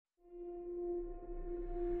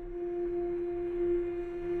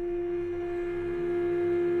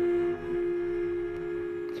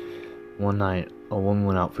One night, a woman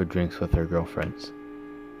went out for drinks with her girlfriends.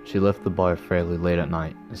 She left the bar fairly late at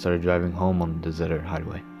night and started driving home on the deserted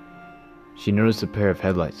highway. She noticed a pair of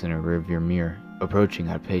headlights in her rearview mirror approaching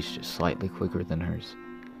at a pace just slightly quicker than hers.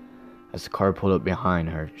 As the car pulled up behind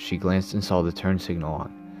her, she glanced and saw the turn signal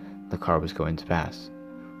on. The car was going to pass,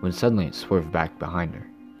 when suddenly it swerved back behind her,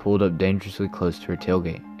 pulled up dangerously close to her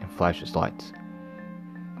tailgate, and flashed its lights.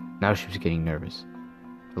 Now she was getting nervous.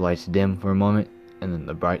 The lights dimmed for a moment, and then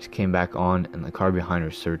the brights came back on and the car behind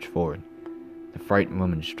her surged forward. The frightened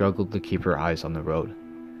woman struggled to keep her eyes on the road.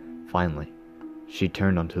 Finally, she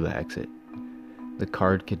turned onto the exit. The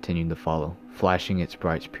car continued to follow, flashing its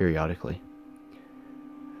brights periodically.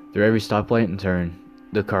 Through every stoplight and turn,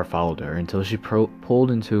 the car followed her until she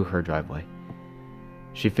pulled into her driveway.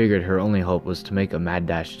 She figured her only hope was to make a mad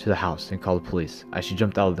dash to the house and call the police. As she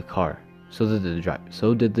jumped out of the car, so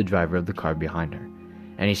did the driver of the car behind her,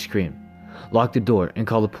 and he screamed, "Lock the door and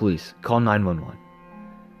call the police. Call 911.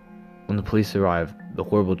 When the police arrived, the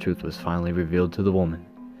horrible truth was finally revealed to the woman.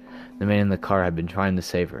 The man in the car had been trying to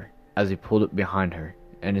save her. As he pulled up behind her,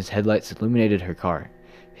 and his headlights illuminated her car,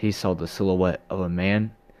 he saw the silhouette of a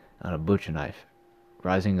man and a butcher knife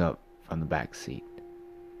rising up from the back seat.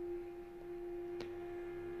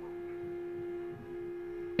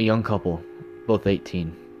 A young couple, both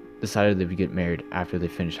 18, decided they would get married after they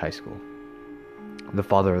finished high school. The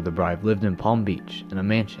father of the bride lived in Palm Beach in a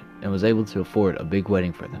mansion and was able to afford a big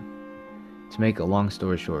wedding for them. To make a long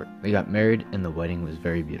story short, they got married and the wedding was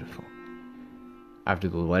very beautiful. After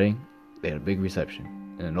the wedding, they had a big reception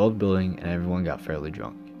in an old building and everyone got fairly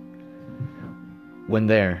drunk. When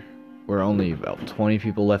there were only about 20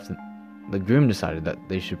 people left, the groom decided that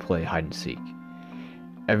they should play hide and seek.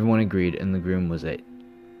 Everyone agreed and the groom was it.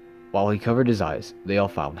 While he covered his eyes, they all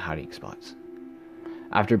found hiding spots.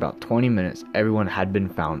 After about 20 minutes, everyone had been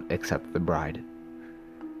found except the bride.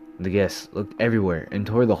 The guests looked everywhere and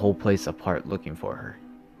tore the whole place apart looking for her.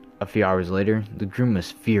 A few hours later, the groom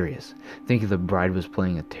was furious, thinking the bride was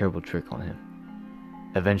playing a terrible trick on him.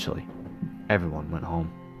 Eventually, everyone went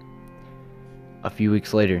home. A few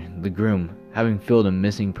weeks later, the groom, having filled a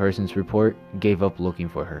missing persons report, gave up looking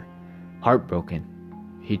for her. Heartbroken,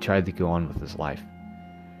 he tried to go on with his life.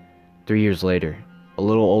 3 years later, a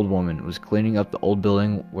little old woman was cleaning up the old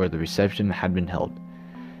building where the reception had been held.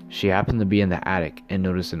 She happened to be in the attic and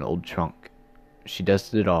noticed an old trunk. She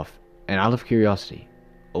dusted it off and, out of curiosity,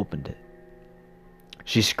 opened it.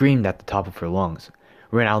 She screamed at the top of her lungs,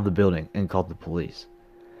 ran out of the building, and called the police.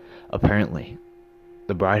 Apparently,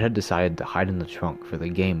 the bride had decided to hide in the trunk for the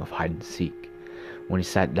game of hide and seek. When she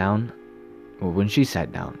sat down,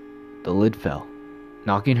 the lid fell,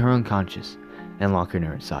 knocking her unconscious and locking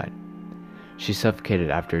her inside. She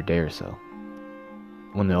suffocated after a day or so.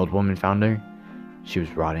 When the old woman found her, she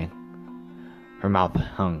was rotting. Her mouth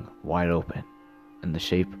hung wide open in the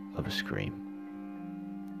shape of a scream.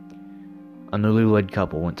 A newlywed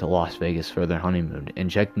couple went to Las Vegas for their honeymoon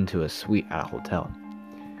and checked into a suite at a hotel.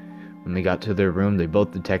 When they got to their room, they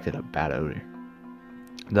both detected a bad odor.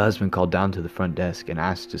 The husband called down to the front desk and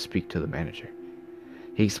asked to speak to the manager.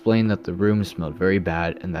 He explained that the room smelled very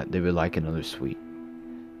bad and that they would like another suite.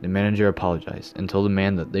 The manager apologized and told the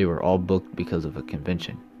man that they were all booked because of a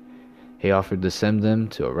convention. He offered to send them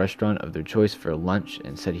to a restaurant of their choice for lunch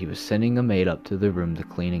and said he was sending a maid up to the room to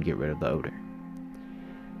clean and get rid of the odor.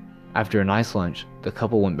 After a nice lunch, the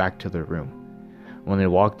couple went back to their room. When they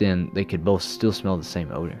walked in, they could both still smell the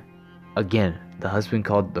same odor. Again, the husband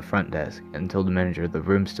called the front desk and told the manager the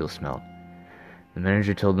room still smelled. The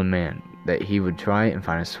manager told the man that he would try and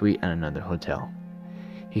find a suite at another hotel.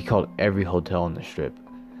 He called every hotel on the strip,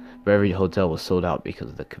 but every hotel was sold out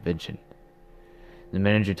because of the convention. The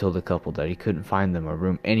manager told the couple that he couldn't find them a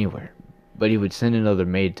room anywhere, but he would send another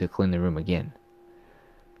maid to clean the room again.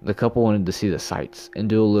 The couple wanted to see the sights and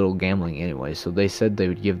do a little gambling anyway, so they said they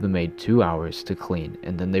would give the maid 2 hours to clean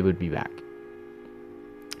and then they would be back.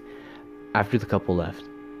 After the couple left,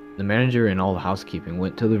 the manager and all the housekeeping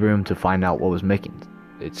went to the room to find out what was making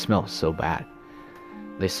it smell so bad.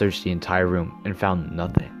 They searched the entire room and found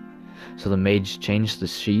nothing, so the maids changed the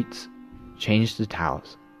sheets, changed the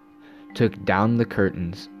towels, took down the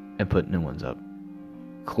curtains and put new ones up,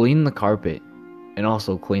 cleaned the carpet, and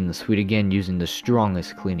also cleaned the suite again using the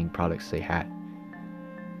strongest cleaning products they had.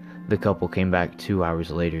 The couple came back 2 hours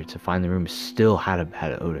later to find the room still had a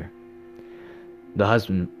bad odor. The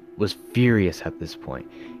husband was furious at this point.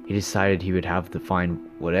 He decided he would have to find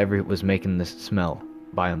whatever was making this smell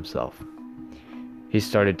by himself. He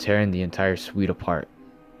started tearing the entire suite apart,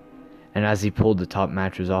 and as he pulled the top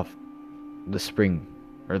mattress off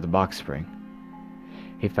the box spring,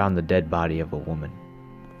 he found the dead body of a woman.